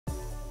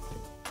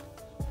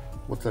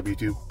What's up,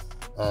 YouTube?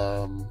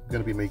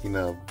 Gonna be making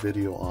a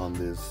video on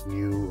this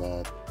new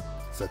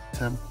it's a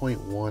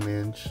 10.1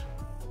 inch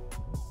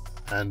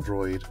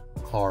Android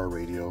car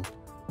radio.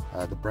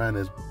 The brand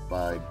is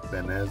by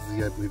Binize,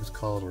 I believe it's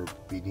called, or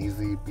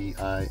Binize,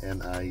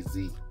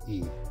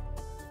 B-I-N-I-Z-E.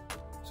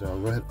 So I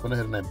went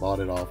ahead and I bought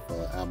it off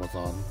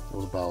Amazon. It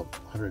was about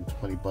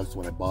 120 bucks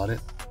when I bought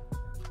it.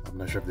 I'm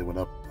not sure if they went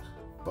up,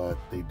 but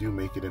they do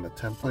make it in a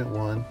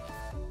 10.1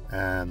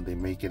 and they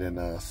make it in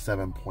a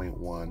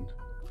 7.1.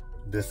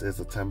 This is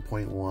a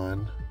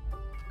 10.1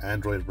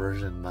 Android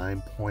version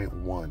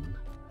 9.1.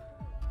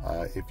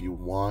 If you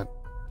want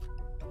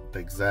the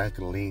exact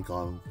link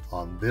on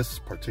this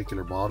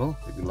particular model,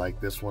 if you like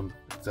this one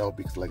itself,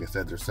 because like I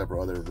said, there's several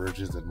other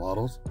versions and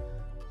models,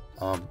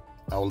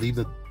 I'll leave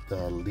the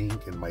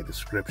link in my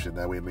description.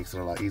 That way it makes it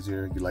a lot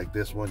easier. You like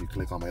this one, you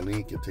click on my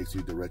link, it takes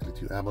you directly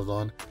to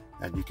Amazon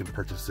and you can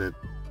purchase it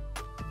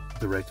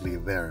directly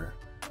there.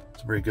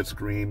 It's a very good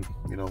screen,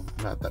 you know,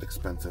 not that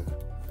expensive.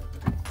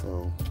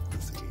 So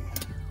let's see.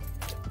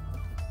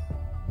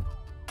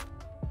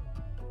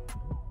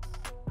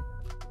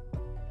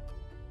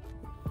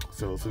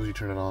 So as soon as you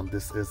turn it on,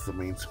 this is the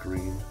main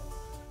screen.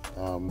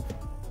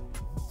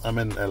 I'm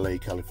in LA,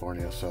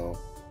 California, so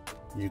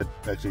you could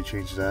actually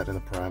change that in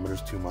the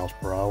parameters 2 miles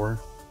per hour.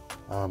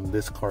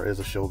 This car is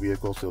a show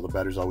vehicle, so the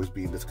battery's always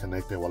being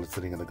disconnected while it's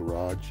sitting in the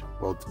garage.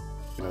 Well,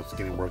 you know, it's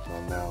getting worked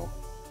on now,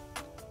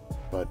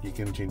 but you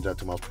can change that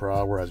to miles per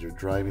hour as you're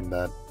driving.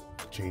 That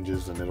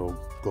changes and it'll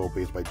go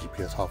based by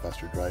GPS how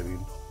fast you're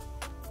driving.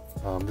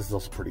 This is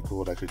also pretty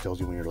cool. It actually tells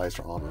you when your lights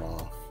are on or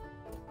off.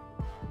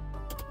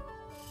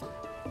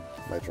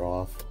 Lights are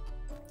off,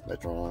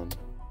 lights are on,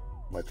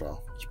 lights are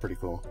off. It's pretty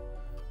cool.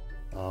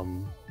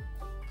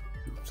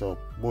 So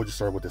we'll just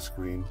start with the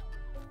screen.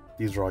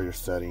 These are all your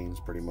settings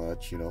pretty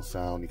much. You know,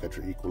 sound, you got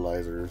your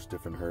equalizers,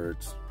 different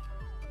hertz,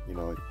 you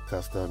know,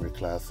 custom, your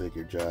classic,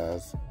 your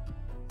jazz,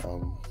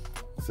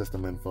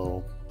 system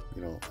info,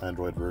 you know,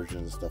 Android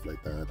versions, stuff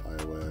like that,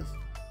 iOS,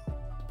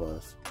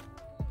 bus.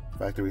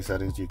 Factory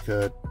settings, you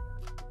could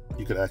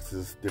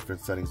access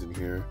different settings in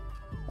here.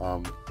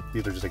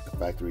 These are just like the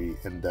factory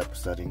in-depth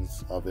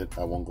settings of it.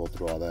 I won't go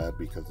through all that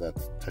because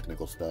that's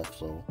technical stuff.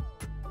 So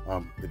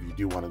if you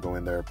do want to go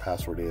in there,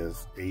 password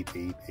is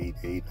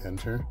 8888,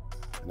 enter,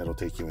 and it'll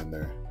take you in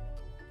there.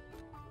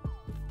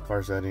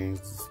 Car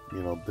settings,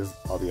 you know, this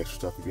all the extra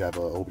stuff. If you have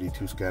a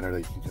OBD2 scanner that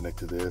you can connect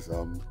to this,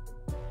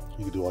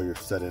 you can do all your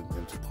setting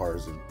into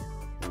cars in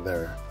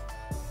there.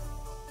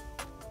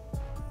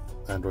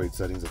 Android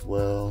settings as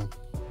well.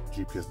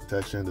 GPS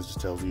detection, this just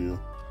tells you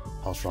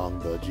how strong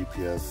the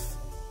GPS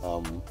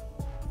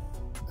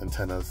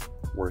antenna's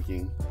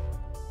working.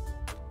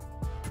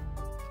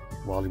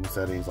 Volume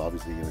settings,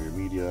 obviously, you know, your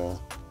media,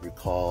 your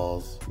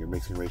calls, your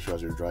mixing ratio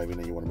as you're driving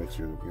and you want to mix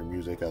your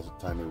music as the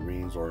time it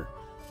rings, or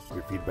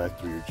your feedback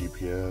through your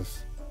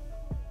GPS.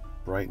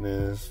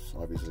 Brightness,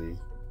 obviously.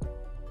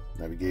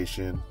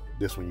 Navigation,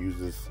 this one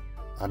uses,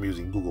 I'm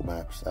using Google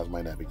Maps as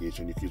my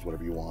navigation. You can use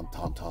whatever you want,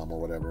 TomTom or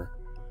whatever.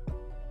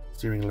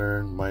 Steering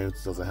learn, mine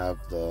doesn't have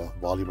the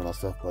volume and all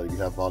stuff, but if you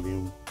have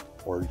volume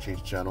or you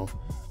change channel,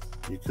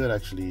 you could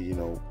actually, you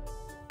know,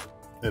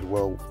 it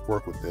will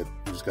work with it.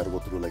 You just got to go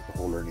through like the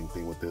whole learning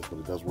thing with this, but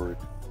it does work.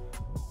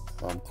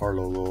 Car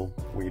logo,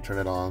 when you turn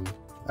it on,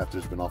 after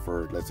it's been off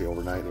for, let's say,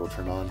 overnight, it'll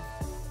turn on.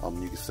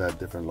 You can set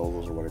different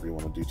logos or whatever you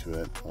want to do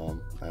to it.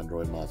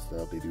 Android and all that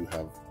stuff, they do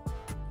have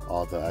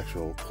all the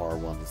actual car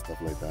ones and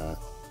stuff like that.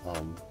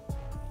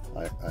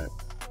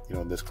 You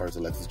know, in this car is a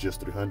Lexus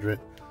gs300,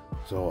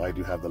 so I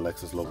do have the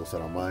Lexus logo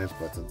set on mine,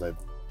 but since I've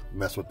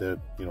messed with it,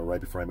 you know, right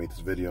before I made this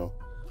video,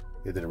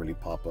 it didn't really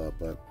pop up.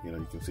 But you know,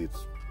 you can see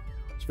it's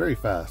very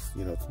fast.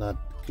 You know, it's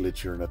not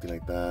glitchy or nothing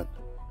like that,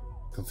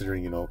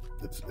 considering, you know,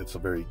 it's a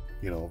very,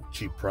 you know,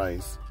 cheap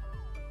price.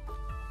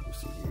 Let me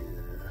see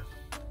here.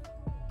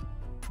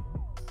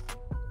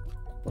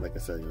 But like I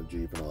said, you know,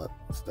 Jeep and all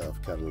that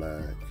stuff,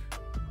 Cadillac,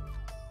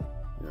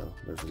 you know,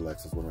 there's the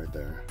Lexus one right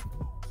there.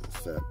 It's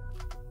set.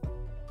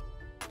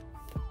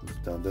 It's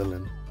down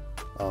Dylan.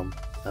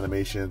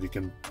 Animations, you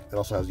can, it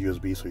also has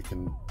USB, so you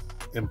can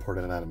import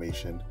an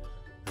animation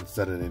and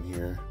set it in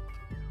here.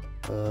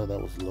 That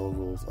was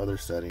logos, other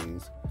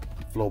settings,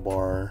 flow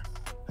bar,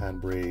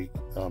 handbrake,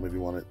 if you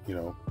want it, you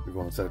know, if you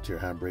want to set it to your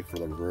handbrake for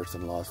the reverse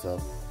and a lot of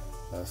stuff.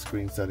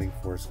 Screen setting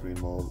for screen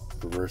mode,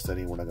 reverse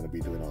setting, we're not going to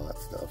be doing all that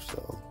stuff.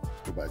 So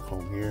let's go back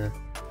home here.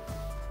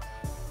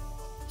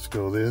 Let's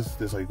go this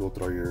is how you go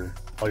through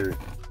all your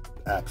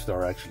apps that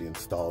are actually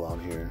installed on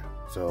here.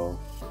 So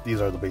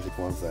these are the basic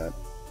ones that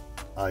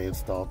I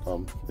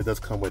installed. It does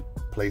come with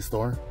Play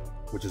Store,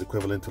 which is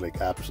equivalent to like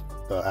apps,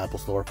 the Apple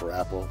Store for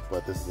Apple,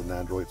 but this is an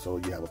Android, so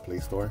you have a Play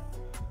Store.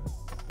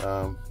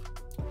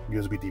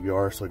 USB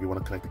DVR, so if you want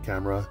to connect the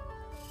camera,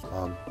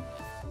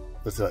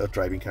 this is a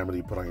driving camera that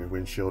you put on your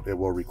windshield, it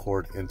will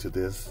record into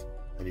this,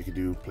 and you can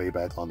do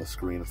playback on the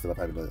screen instead of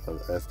having a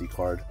SD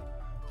card.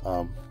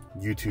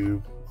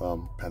 YouTube,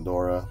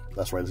 Pandora,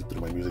 that's where I listen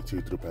to my music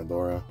too, through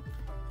Pandora.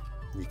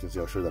 You can see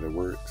how sure that it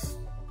works.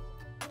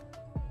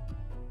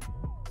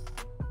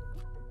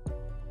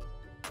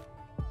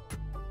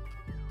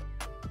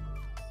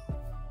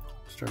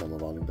 turn on the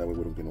volume, that way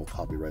we don't get no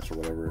copyrights or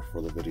whatever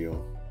for the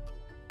video,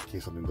 in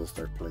case something does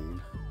start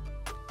playing.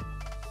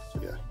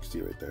 So yeah, you can see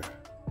it right there.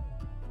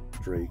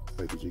 Drake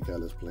by DJ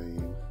Khaled's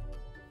playing,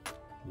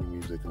 new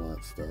music and all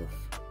that stuff.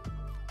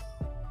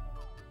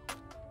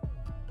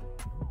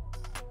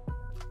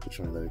 Just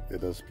showing that it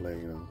does play,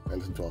 you know. I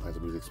listen to all kinds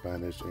of music,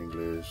 Spanish,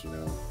 English, you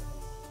know,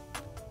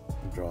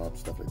 drop,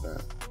 stuff like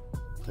that.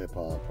 Hip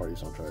hop, party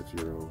soundtracks,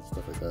 Euro,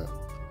 stuff like that.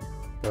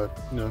 But,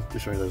 you know,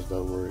 just showing you that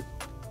does work.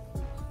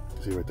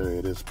 You see right there,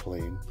 it is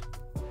playing.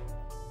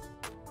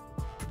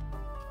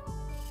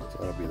 So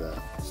that'll be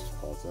that. Let's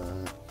just pause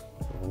that.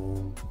 Go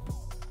home.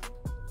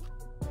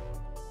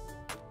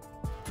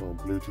 So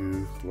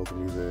Bluetooth, local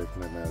music,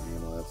 connect navigation,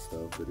 and all that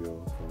stuff,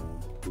 video from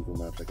Google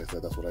Maps. Like I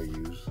said, that's what I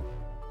use.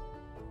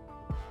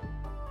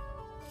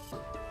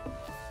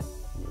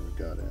 There we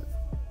got it.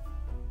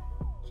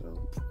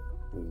 So,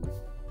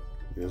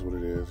 it is what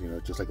it is, you know,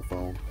 just like a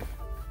phone.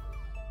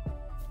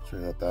 Show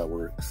you how that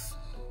works.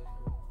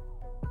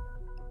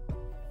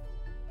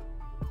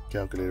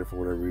 Calculator for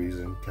whatever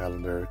reason,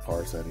 calendar,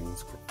 car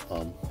settings,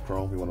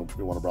 Chrome. You want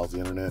to browse the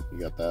internet, you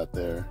got that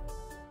there.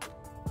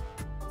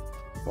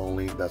 Phone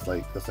link, that's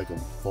like a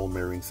phone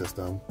mirroring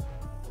system.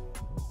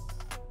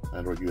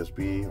 Android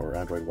USB or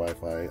Android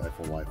Wi-Fi,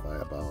 iPhone Wi-Fi.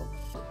 About,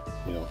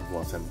 you know, if you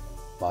want to send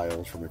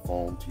files from your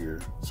phone to your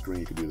screen,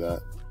 you can do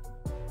that.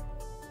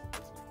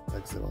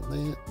 Exit on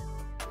that.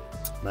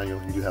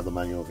 Manual, you do have the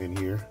manual in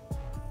here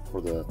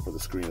for the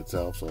screen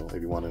itself. So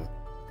if you want to,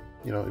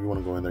 you know, if you want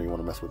to go in there, you want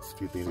to mess with a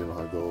few things, you know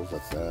how it goes.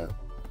 That's that.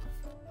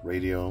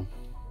 Radio,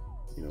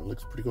 you know,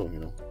 looks pretty cool. You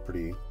know,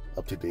 pretty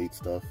up to date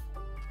stuff.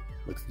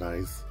 Looks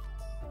nice.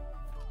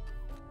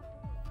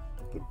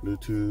 Put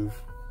Bluetooth.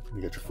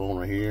 You got your phone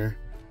right here.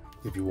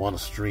 If you want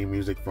to stream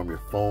music from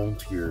your phone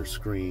to your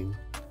screen,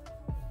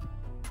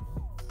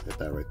 hit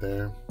that right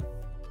there.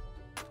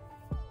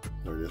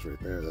 There it is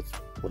right there.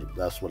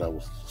 That's what I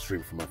was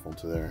streaming from my phone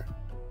to there.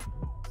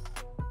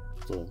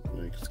 So, you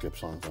know, you can skip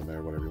songs on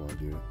there, whatever you want to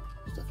do,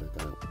 stuff like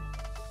that.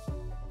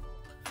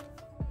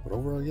 But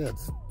overall, yeah,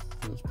 it's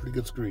a pretty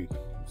good screen.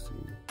 Let's see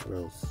what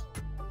else.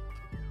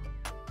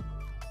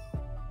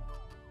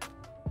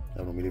 I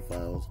have no media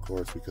files, of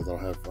course, because I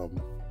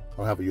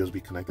don't have a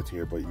USB connected to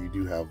here, but you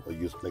do have a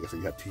USB. Like I said,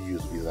 you have two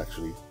USBs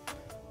actually,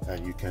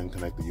 and you can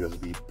connect the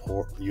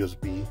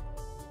USB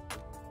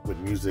with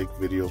music,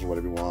 videos, or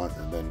whatever you want,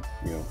 and then,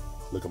 you know,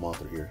 look them all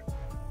through here.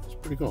 It's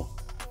pretty cool.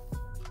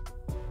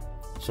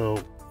 So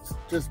it's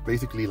just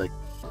basically, like,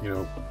 you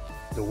know,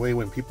 the way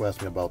when people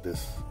ask me about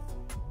this,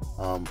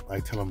 I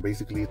tell them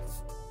basically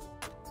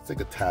it's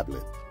like a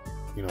tablet.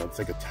 You know, it's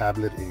like a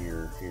tablet in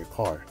your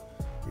car.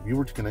 If you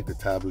were to connect the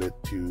tablet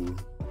to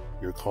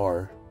your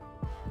car,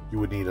 you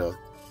would need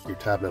your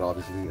tablet,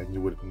 obviously, and you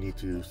would need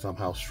to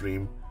somehow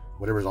stream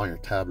whatever's on your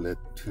tablet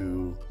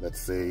to, let's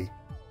say,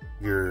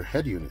 your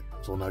head unit.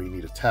 So now you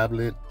need a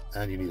tablet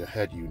and you need a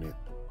head unit.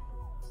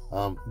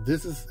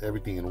 This is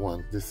everything in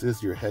one. This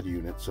is your head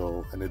unit.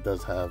 So, and it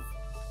does have,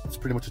 it's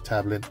pretty much a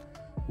tablet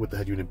with the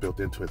head unit built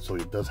into it. So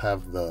it does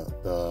have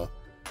the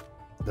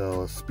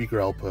speaker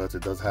outputs.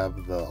 It does have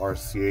the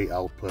RCA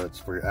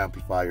outputs for your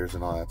amplifiers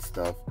and all that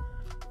stuff.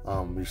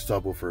 Your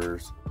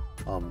subwoofers.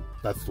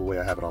 That's the way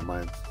I have it on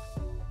mine.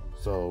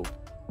 So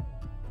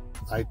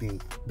I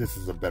think this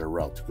is a better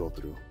route to go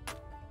through.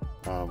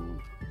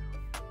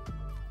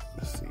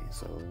 Let's see.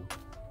 So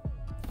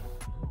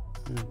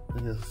yeah, I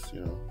guess,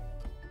 you know,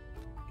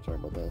 sorry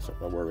about that. Sorry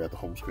about where we're at the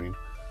home screen.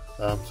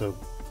 So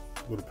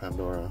go to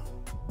Pandora.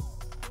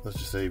 Let's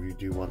just say if you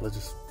do want, let's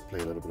just play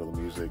a little bit of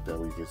the music, that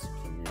way you guys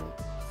can, you know.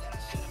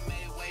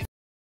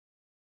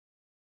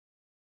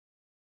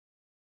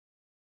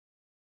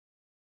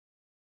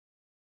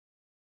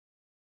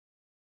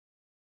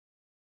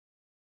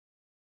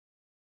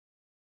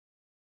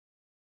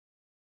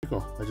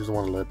 Cool. I just don't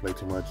want to let it play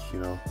too much, you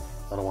know.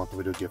 I don't want the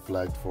video to get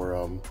flagged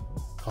for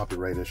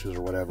copyright issues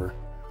or whatever.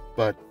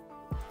 But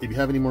if you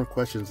have any more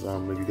questions,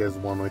 if you guys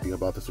want to know anything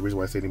about this, the reason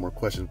why I say any more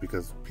questions,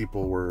 because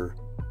people were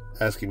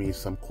asking me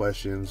some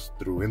questions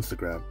through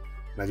Instagram,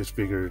 and I just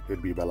figured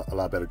it'd be a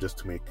lot better just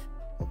to make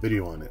a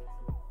video on it.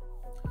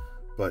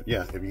 But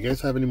yeah, if you guys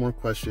have any more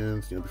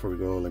questions, you know, before we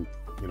go,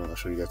 you know, I'll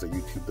show you guys that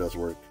YouTube does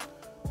work.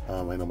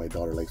 I know my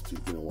daughter likes to,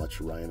 you know, watch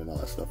Ryan and all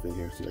that stuff in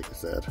here, see, like I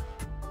said.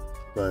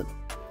 But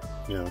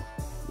you know,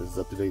 this is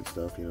up-to-date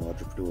stuff, you know,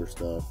 entrepreneur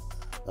stuff.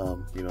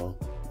 You know,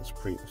 it's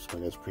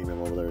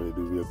premium over there. They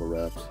do vehicle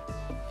wraps.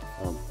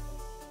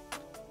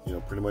 You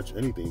know, pretty much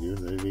anything, dude.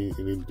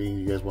 Anything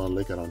you guys want to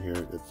look at on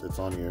here, it's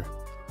on here.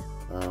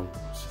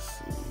 Let's just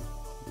see.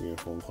 We get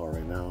a phone call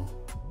right now,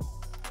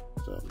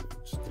 so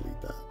just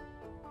delete that.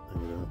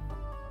 Hang it up.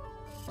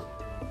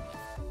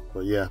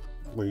 But yeah,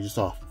 when you just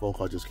saw phone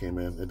call just came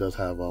in, it does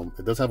have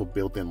a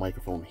built-in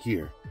microphone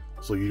here.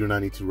 So you do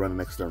not need to run an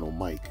external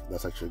mic.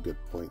 That's actually a good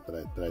point that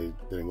I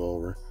didn't go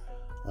over.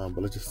 But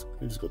let's just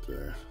go through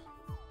there.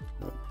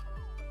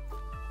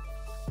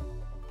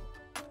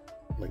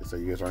 Like I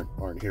said, you guys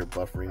aren't here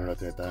buffering or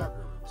nothing like that.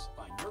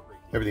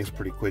 Everything's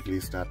pretty quickly,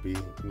 snappy.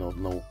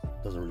 No,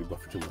 doesn't really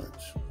buffer too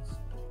much.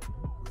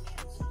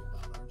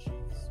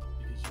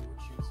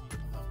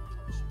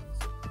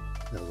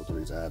 Gotta go through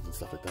these ads and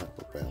stuff like that,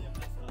 but bam.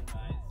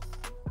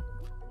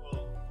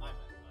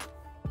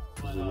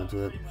 Zoom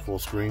into it, full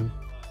screen.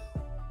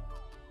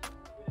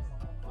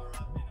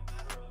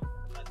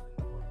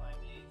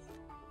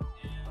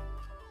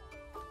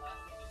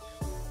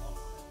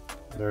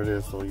 There it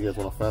is. So you guys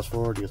want to fast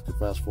forward, you guys can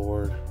fast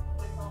forward.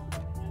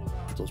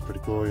 So it's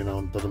pretty cool, you know,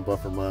 it doesn't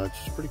buffer much,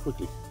 pretty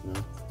quickly, you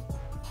know.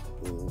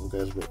 So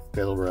guys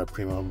over at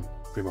Prima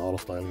Auto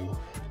Styling.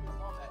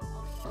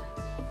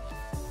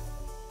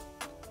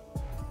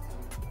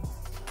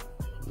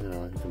 You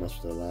know, you can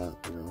mess with it a lot,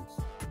 you know,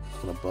 it's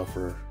gonna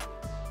buffer.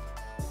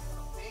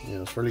 You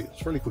know, it's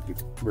fairly quickly,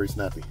 very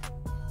snappy.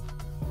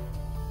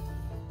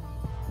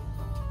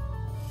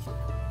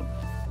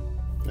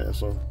 Yeah,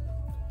 so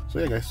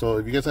yeah guys, so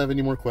if you guys have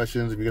any more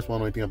questions, if you guys want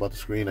to know anything about the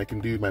screen, I can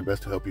do my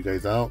best to help you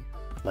guys out.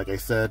 Like I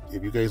said,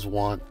 if you guys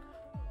want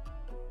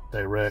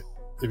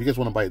if you guys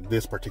want to buy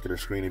this particular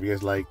screen, if you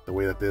guys like the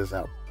way that this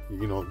out,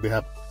 you know, they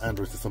have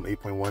Android system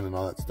 8.1 and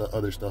all that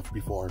other stuff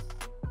before,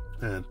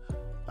 and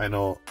I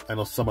know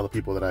some of the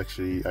people that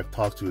actually I've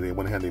talked to, they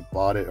went ahead and they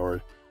bought it,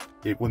 or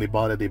when they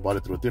bought it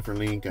through a different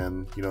link,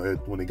 and you know,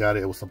 when they got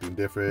it, it was something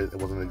different. It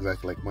wasn't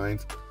exactly like mine,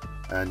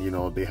 and you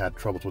know, they had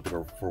troubles with it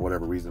for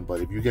whatever reason.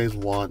 But if you guys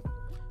want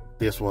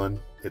this one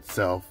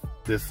itself,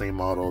 this same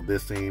model,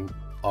 this same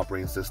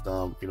operating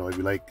system, you know, if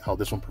you like how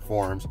this one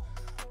performs,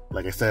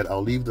 like I said,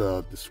 I'll leave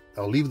the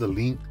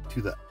link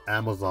to the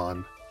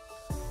Amazon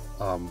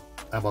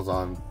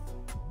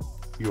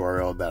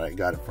URL that I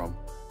got it from.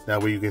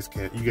 That way you guys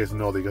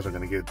know that you guys are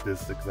gonna get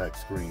this exact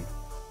screen.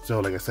 So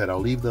like I said, I'll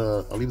leave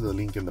the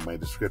link in my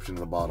description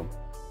in the bottom,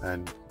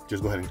 and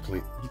just go ahead and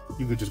click.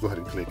 You could just go ahead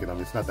and click it. I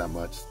mean, it's not that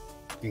much.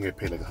 I think I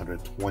paid like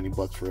 120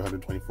 bucks for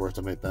 124,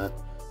 something like that.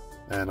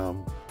 And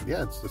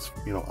yeah, it's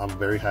you know, I'm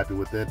very happy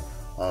with it.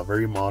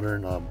 Very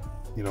modern.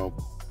 You know,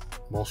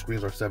 most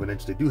screens are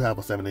 7-inch. They do have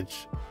a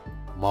 7-inch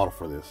model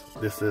for this.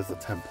 This is a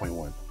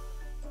 10.1.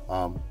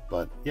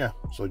 But yeah,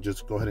 so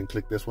just go ahead and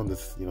click this one.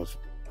 This, you know,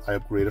 I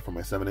upgraded from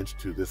my 7-inch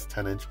to this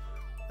 10-inch,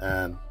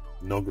 and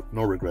no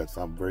regrets.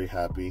 I'm very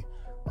happy.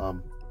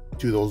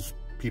 To those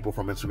people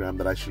from Instagram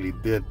that actually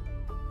did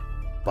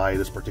buy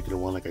this particular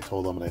one, like I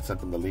told them, and I sent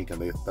them the link,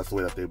 and that's the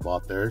way that they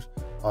bought theirs.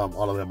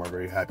 All of them are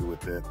very happy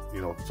with it.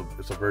 You know,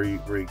 it's a very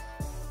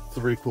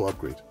cool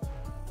upgrade.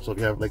 So if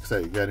you have, like I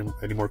said, if you have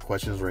any more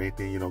questions or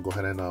anything, you know, go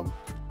ahead and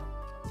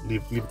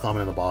leave a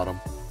comment in the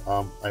bottom.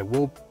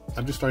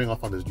 I'm just starting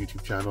off on this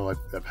YouTube channel.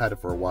 I've had it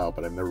for a while,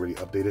 but I've never really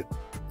updated.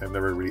 I've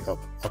never really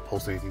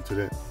upposted anything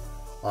to it.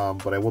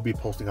 But I will be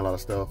posting a lot of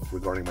stuff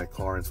regarding my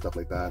car and stuff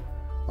like that.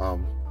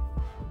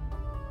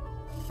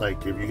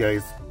 Like if you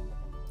guys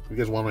want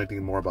to know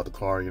anything more about the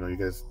car, you know, you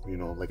guys, you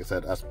know, like I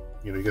said, ask,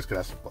 you know, you guys could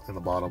ask in the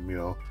bottom, you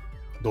know,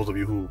 those of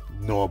you who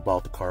know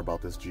about the car,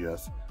 about this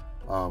GS.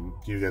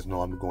 You guys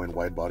know I'm going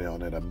wide body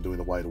on it. I'm doing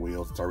the wide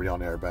wheels. It's already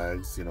on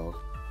airbags, you know.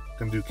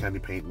 Can do candy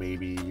paint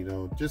maybe, you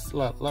know, just a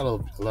lot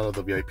of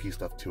the VIP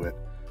stuff to it.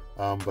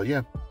 But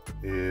yeah,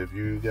 if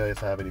you guys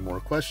have any more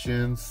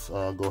questions,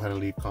 go ahead and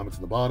leave comments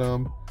in the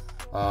bottom.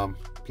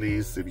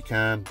 Please, if you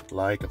can,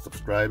 like and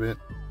subscribe it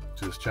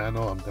to this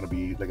channel. I'm gonna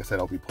be, like I said,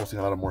 I'll be posting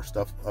a lot more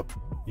stuff up,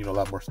 you know, a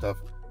lot more stuff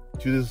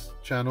to this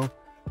channel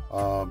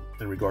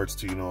in regards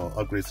to, you know,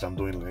 upgrades that I'm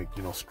doing, like,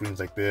 you know, screens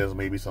like this,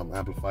 maybe some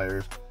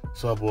amplifiers,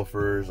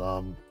 subwoofers,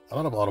 a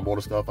lot of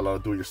automotive stuff, a lot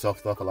of do-it-yourself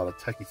stuff, a lot of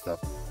techie stuff.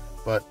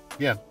 But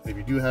yeah, if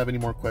you do have any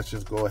more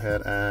questions, go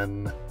ahead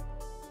and,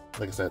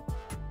 like I said,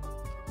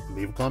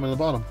 leave a comment in the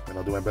bottom, and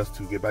I'll do my best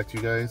to get back to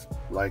you guys.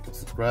 Like and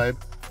subscribe,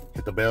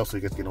 hit the bell so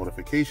you guys get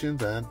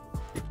notifications, and